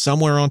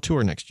somewhere on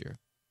tour next year?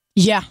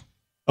 Yeah.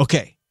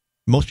 Okay.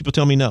 Most people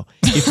tell me no.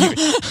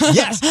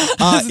 Yes.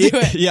 Let's do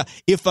it. Yeah.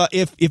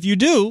 If you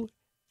do,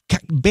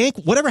 bank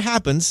whatever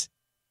happens,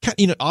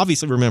 you know,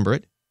 obviously remember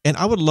it. And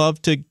I would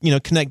love to, you know,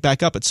 connect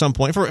back up at some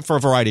point for a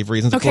variety of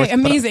reasons. Of course,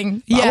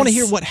 amazing. But I want to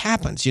hear what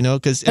happens, you know,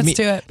 because I mean,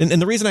 do it.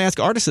 And the reason I ask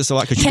artists this a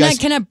lot, because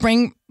can I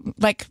bring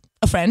like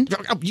a friend? Do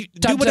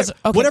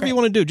whatever you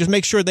want to do. Just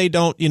make sure they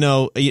don't, you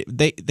know,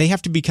 they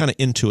have to be kind of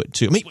into it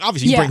too. I mean,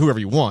 obviously you bring whoever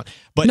you want,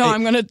 but no,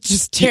 I'm gonna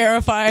just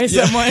terrify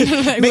someone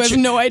who has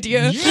no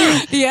idea.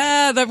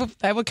 Yeah,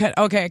 that would kind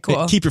of, okay,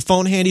 cool. Keep your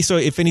phone handy so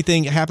if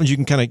anything happens, you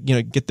can kind of, you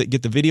know, get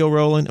the video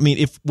rolling. I mean,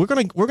 if we're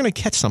gonna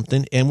catch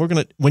something, and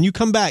when you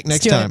come back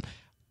next time,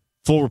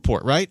 full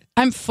report, right?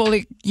 I'm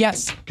fully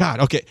yes.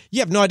 God, okay. You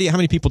have no idea how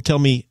many people tell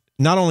me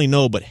not only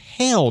no, but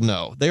hell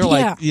no. They're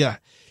like,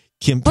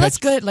 Kim. Well, that's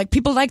good. Like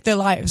people like their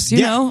lives,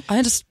 you know.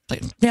 I just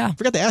I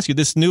forgot to ask you,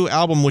 this new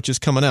album which is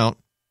coming out.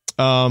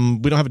 We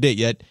don't have a date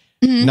yet.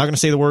 Not going to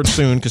say the word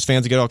soon because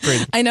fans get all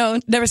crazy. I know.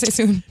 Never say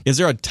soon. Is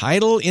there a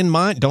title in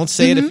mind? Don't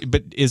say it.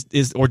 But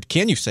or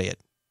can you say it?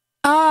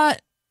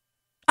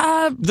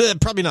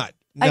 Probably not.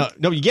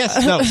 No.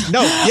 Yes. No.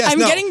 Yes. I'm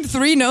getting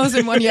 3 no's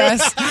and 1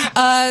 yes.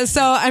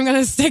 So I'm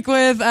gonna stick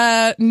with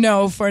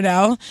no for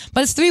now.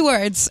 But it's 3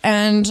 words,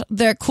 and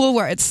they're cool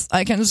words.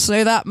 I can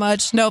say that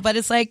much. No, but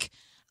it's like,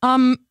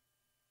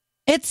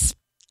 it's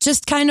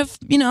just kind of,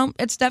 you know,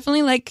 it's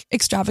definitely like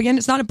extravagant.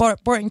 It's not a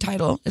boring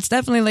title. It's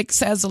definitely like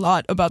says a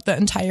lot about the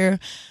entire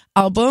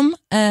album,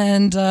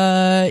 and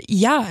I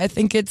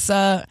think it's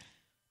a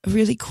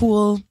really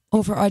cool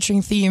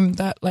overarching theme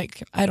that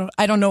like I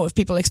don't know if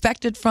people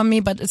expect it from me,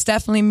 but it's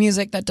definitely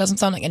music that doesn't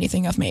sound like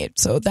anything I've made.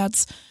 So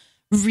that's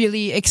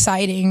really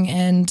exciting.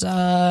 And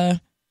I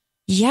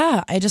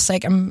just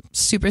like, I'm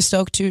super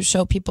stoked to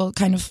show people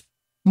kind of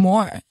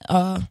more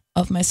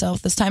of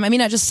myself this time. I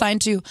mean, I just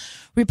signed to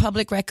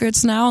Republic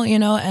Records now,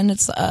 and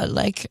it's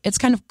it's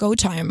kind of go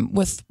time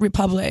with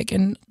Republic,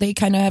 and they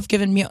kind of have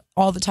given me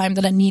all the time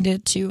that I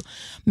needed to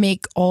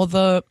make all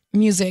the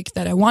music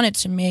that I wanted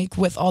to make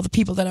with all the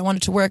people that I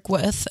wanted to work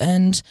with.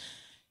 And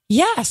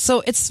yeah,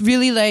 so it's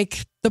really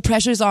like the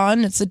pressure's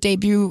on. It's a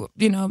debut,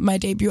 my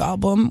debut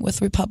album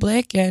with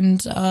Republic,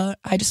 and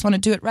I just want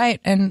to do it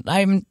right. And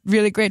I'm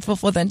really grateful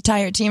for the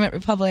entire team at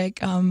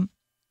Republic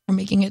for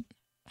making it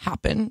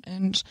happen.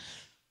 And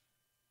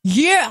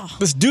yeah,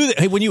 let's do that.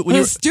 Hey,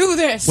 let's do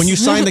this. When you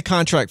sign the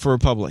contract for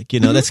Republic,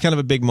 that's kind of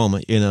a big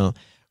moment.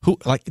 Who,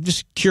 like,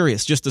 just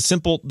curious, just the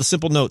simple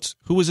notes.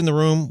 Who was in the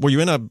room? Were you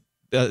in a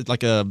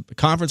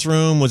conference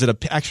room? Was it an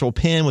actual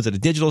pen? Was it a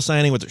digital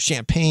signing? Was it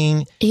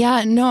champagne?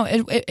 Yeah, no,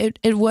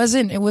 it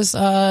wasn't. It was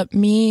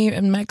me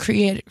and my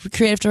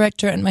creative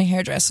director and my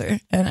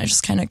hairdresser, and I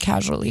just kind of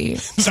casually.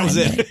 That was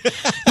it.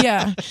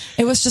 Yeah,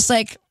 it was just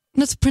like,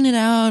 let's print it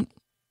out.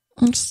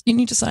 You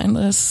need to sign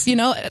this.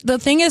 The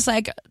thing is,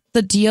 like,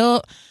 the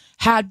deal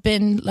had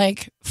been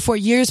like for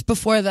years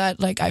before that.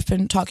 Like, I've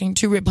been talking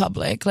to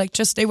Republic, like,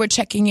 just they were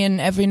checking in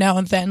every now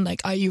and then,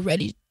 like, are you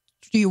ready?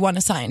 Do you want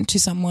to sign to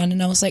someone?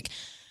 And I was like,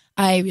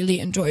 I really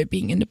enjoy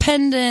being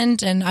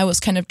independent, and I was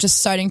kind of just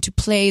starting to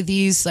play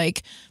these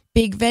like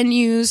big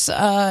venues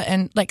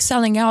and like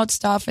selling out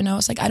stuff, and I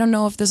was like, I don't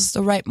know if this is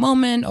the right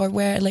moment or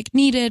where I like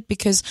need it,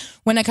 because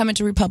when I come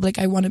into Republic,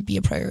 I want to be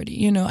a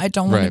priority. I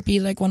don't want to be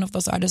like one of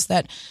those artists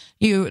that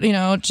you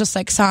just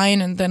like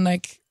sign and then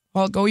like,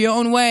 well, go your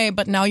own way,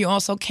 but now you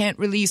also can't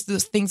release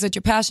those things that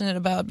you're passionate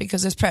about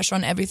because there's pressure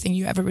on everything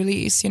you ever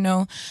release.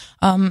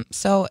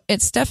 So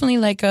it's definitely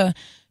like a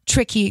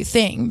tricky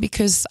thing,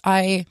 because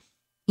I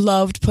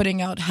loved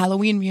putting out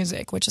Halloween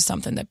music, which is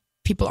something that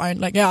people aren't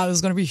like, yeah, this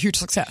is going to be a huge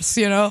success,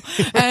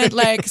 and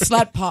like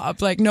slut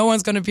pop, like no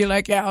one's going to be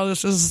like, yeah,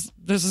 this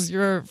is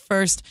your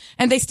first,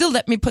 and they still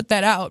let me put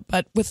that out,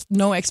 but with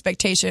no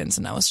expectations.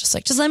 And I was just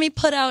like, just let me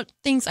put out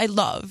things I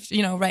love,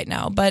 right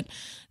now. But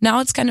now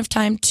it's kind of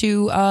time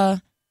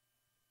to,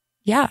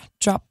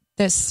 drop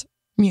this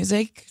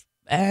music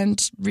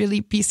and really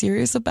be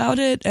serious about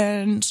it.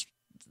 And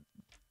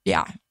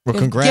yeah. Well,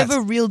 congrats. Give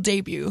a real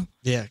debut.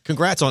 Yeah,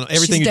 congrats on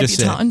everything you just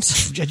said.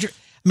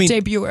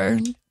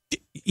 Debuter.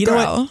 You know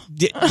what?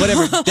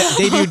 Whatever.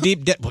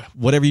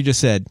 Whatever you just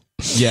said.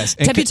 Yes.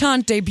 And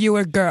debutante,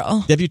 debuter,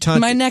 girl. Debutante.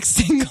 My next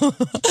single.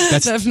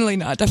 That's definitely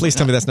not. Please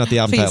tell me that's not the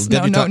album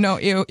title. No.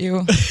 Ew.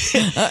 Ew.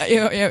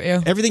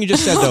 Everything you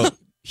just said, though,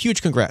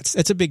 huge congrats.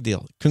 It's a big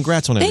deal.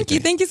 Congrats on everything.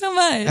 Thank you so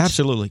much.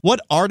 Absolutely. What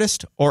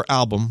artist or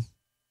album,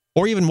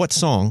 or even what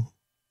song,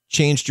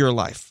 changed your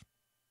life?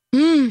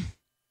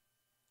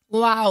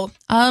 Wow.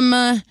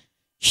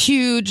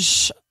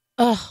 Huge.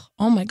 Oh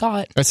my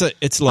God.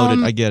 It's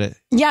loaded. I get it.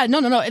 Yeah,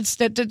 no. It's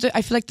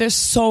I feel like there's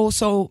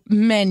so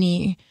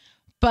many,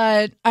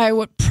 but I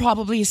would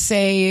probably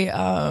say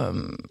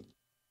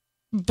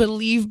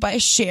Believe by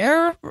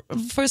Cher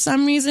for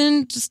some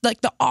reason. Just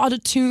like the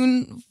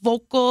auto-tune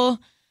vocal.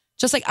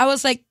 Just like, I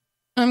was like,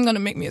 I'm going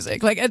to make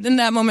music. Like in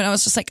that moment, I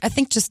was just like, I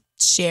think just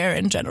Cher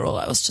in general.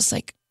 I was just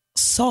like,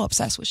 so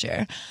obsessed with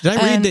Cher. Did I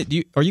read that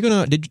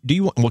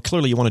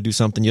clearly you want to do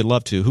something, you'd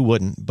love to, who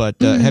wouldn't,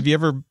 but have you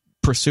ever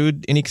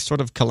pursued any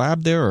sort of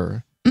collab there,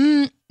 or?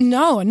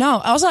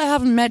 No. Also, I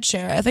haven't met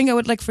Cher. I think I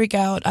would like freak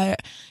out.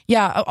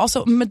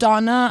 Also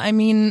Madonna. I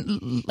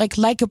mean,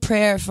 like a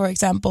Prayer, for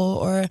example,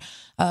 or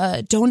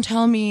Don't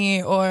Tell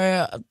Me,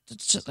 or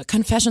just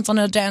Confessions on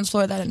a Dance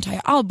Floor, that entire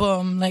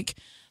album, like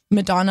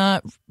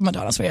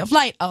Madonna's Ray of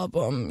Light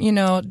album,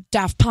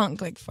 Daft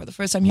Punk, like for the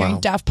first time hearing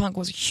Daft Punk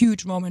was a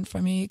huge moment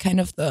for me. Kind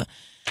of the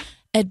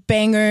Ed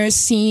Banger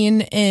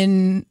scene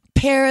in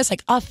Paris,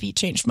 like Offbeat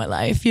changed my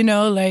life,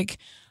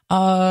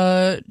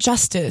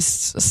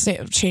 Justice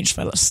changed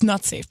my life,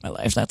 not saved my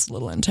life. That's a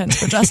little intense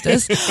for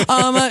Justice.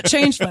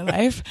 Changed my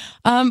life.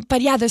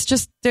 But yeah,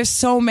 there's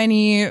so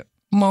many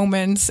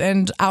moments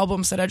and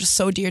albums that are just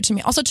so dear to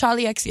me. Also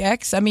Charli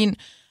XCX. I mean,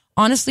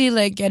 honestly,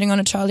 like getting on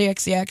a Charli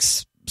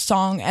XCX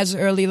song as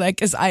early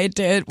like as I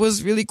did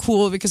was really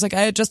cool, because like I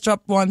had just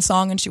dropped one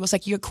song and she was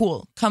like, "You're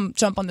cool, come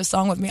jump on this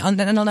song with me." And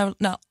then I'll never,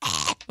 no,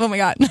 oh my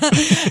God,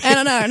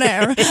 and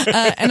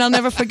I'll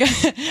never forget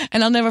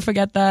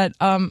that.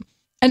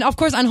 And of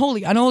course,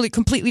 Unholy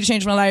completely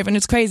changed my life, and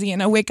it's crazy.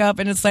 And I wake up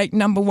and it's like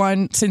number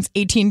 1 since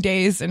 18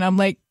 days, and I'm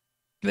like,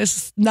 this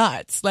is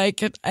nuts.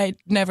 Like I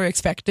never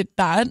expected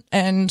that,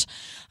 and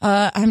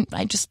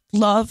I just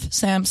love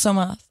Sam so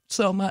much.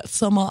 Oh my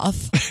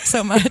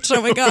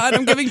God,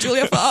 I'm giving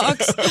Julia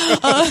Fox.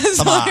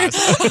 Sorry.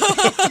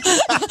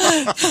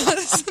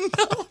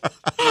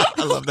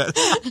 I love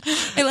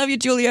that. I love you,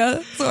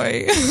 Julia.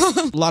 Sorry.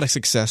 A lot of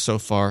success so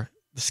far.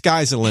 The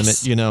sky's the limit,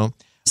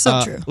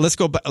 So true. Let's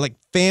go back, like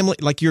family,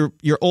 like your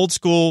old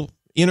school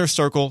inner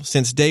circle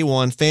since day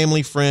one,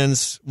 family,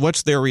 friends.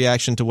 What's their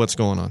reaction to what's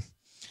going on?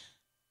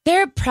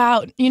 They're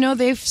proud.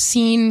 They've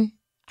seen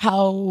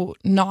how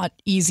not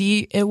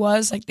easy it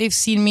was. Like they've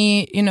seen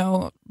me,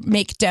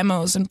 make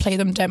demos and play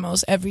them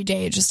demos every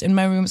day just in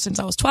my room since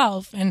I was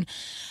 12 and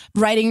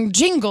writing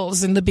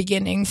jingles in the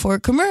beginning for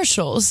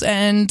commercials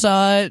and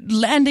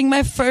landing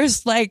my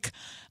first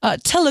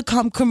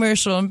telecom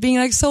commercial and being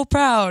like so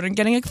proud and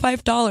getting like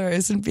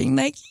 $5 and being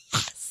like,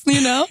 yes.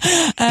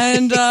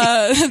 And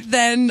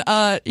then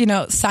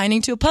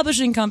signing to a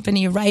publishing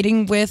company,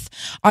 writing with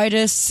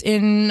artists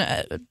in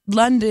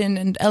London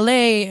and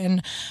LA,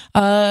 and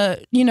I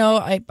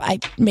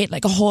made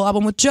like a whole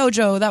album with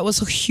JoJo. That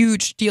was a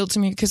huge deal to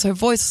me because her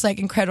voice is like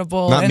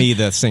incredible. Not me,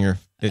 the singer.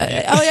 With you.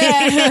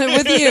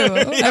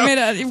 I mean,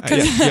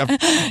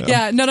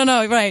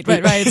 no, right.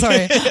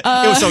 Sorry. It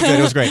was so good.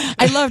 It was great.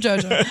 I love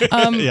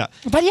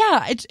JoJo. But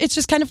yeah, it's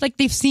just kind of like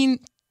they've seen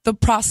the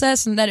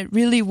process and that it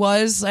really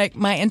was like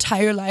my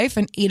entire life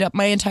and ate up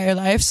my entire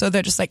life. So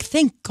they're just like,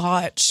 thank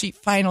God she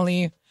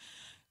finally,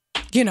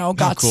 got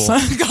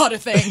got a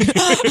thing.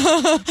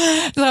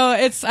 So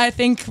it's, I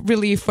think,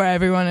 relief for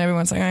everyone.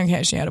 Everyone's like,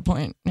 okay, she had a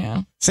point.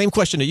 Yeah. Same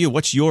question to you.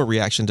 What's your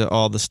reaction to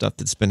all the stuff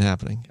that's been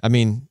happening? I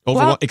mean,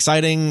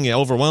 exciting,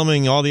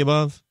 overwhelming, all the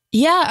above?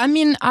 Yeah, I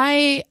mean,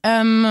 I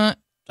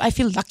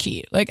feel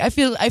lucky. Like I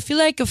feel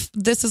like if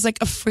this is like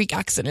a freak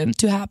accident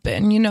to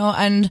happen,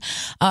 and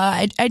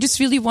I just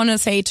really want to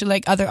say to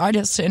like other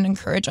artists and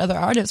encourage other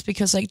artists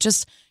because like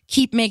just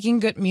keep making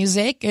good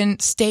music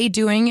and stay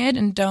doing it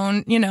and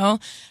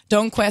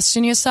don't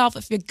question yourself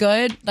if you're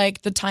good.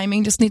 Like the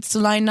timing just needs to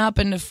line up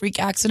and a freak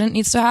accident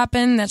needs to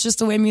happen. That's just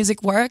the way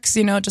music works,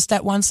 just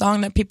that one song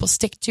that people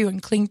stick to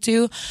and cling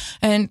to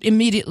and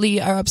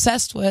immediately are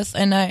obsessed with.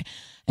 And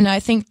I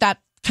think that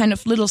kind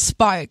of little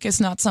spark is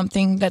not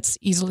something that's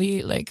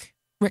easily like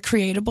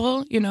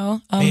recreatable,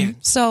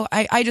 so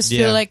I just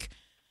feel like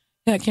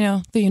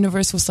the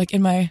universe was like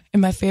in my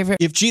favor.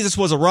 If Jesus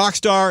was a rock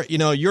star,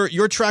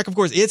 your track, of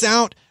course, it's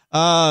out.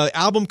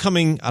 Album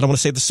coming, I don't want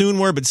to say the soon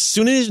word, but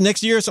soonish,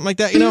 next year or something like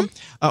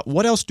that,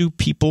 what else do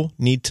people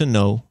need to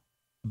know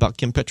about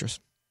Kim Petras?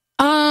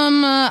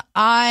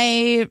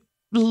 I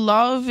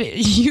love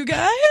you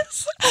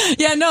guys.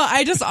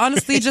 I just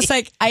honestly just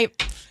like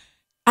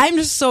I'm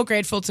just so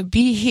grateful to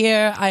be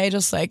here. I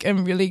just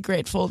am really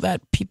grateful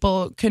that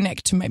people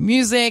connect to my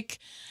music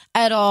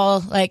at all.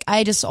 Like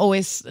I just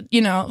always,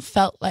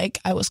 felt like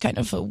I was kind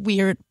of a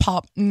weird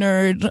pop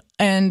nerd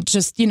and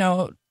just,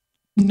 no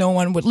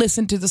one would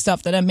listen to the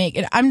stuff that I make.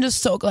 And I'm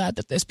just so glad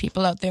that there's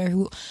people out there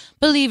who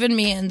believe in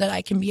me and that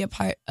I can be a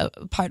part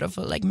of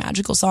a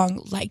magical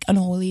song like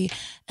Unholy.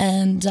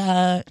 And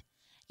and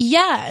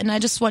I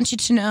just want you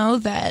to know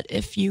that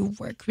if you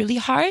work really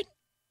hard,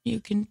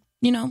 you can,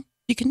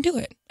 you can do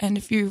it. And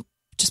if you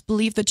just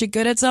believe that you're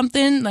good at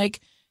something,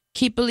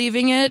 keep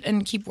believing it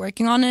and keep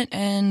working on it.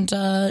 And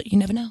you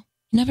never know.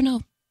 You never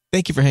know.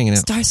 Thank you for hanging out.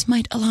 Stars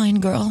might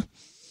align, girl.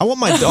 I want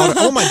my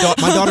daughter.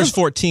 My daughter's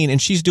 14,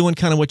 and she's doing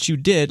kind of what you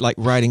did, like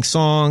writing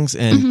songs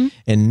and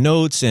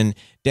notes. And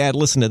Dad,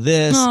 listen to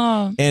this.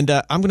 Aww. And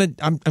I'm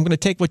gonna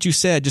take what you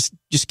said.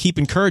 Just keep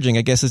encouraging.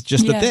 I guess it's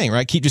just the thing,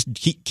 right?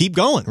 Keep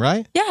going,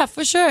 right? Yeah,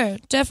 for sure.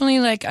 Definitely.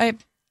 I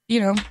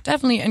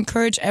definitely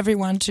encourage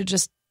everyone to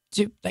just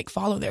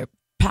follow their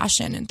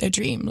passion and their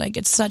dream.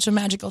 It's such a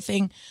magical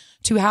thing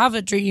to have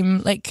a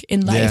dream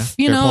in life.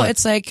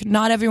 It's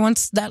not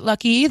everyone's that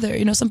lucky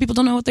either. Some people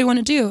don't know what they want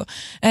to do.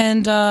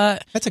 And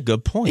that's a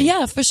good point.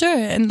 Yeah, for sure.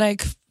 And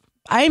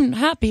I'm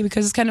happy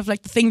because it's kind of the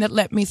thing that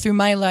led me through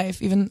my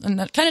life, and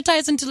that kind of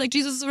ties into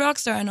Jesus is a rock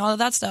star and all of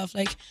that stuff.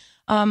 I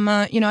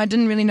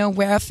didn't really know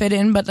where I fit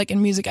in, but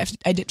in music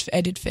I did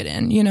fit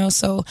in,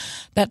 so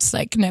that's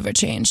never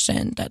changed,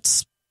 and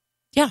that's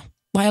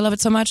why I love it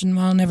so much, and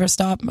I'll never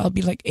stop. I'll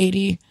be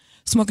 80,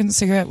 smoking a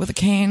cigarette with a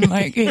cane,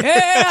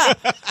 yeah!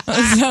 So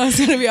it's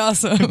gonna be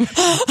awesome.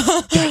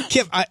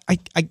 Kim,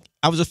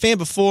 I was a fan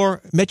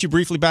before, met you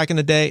briefly back in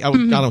the day. I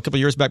don't know, a couple of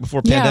years back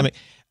before pandemic.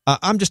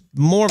 I'm just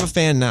more of a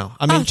fan now.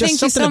 I mean, just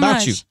something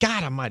about you.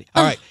 God almighty.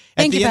 All right.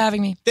 Thank you for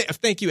having me.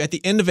 Thank you. At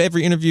the end of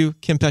every interview,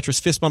 Kim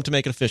Petras, fist bump to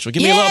make it official.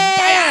 Give me a little...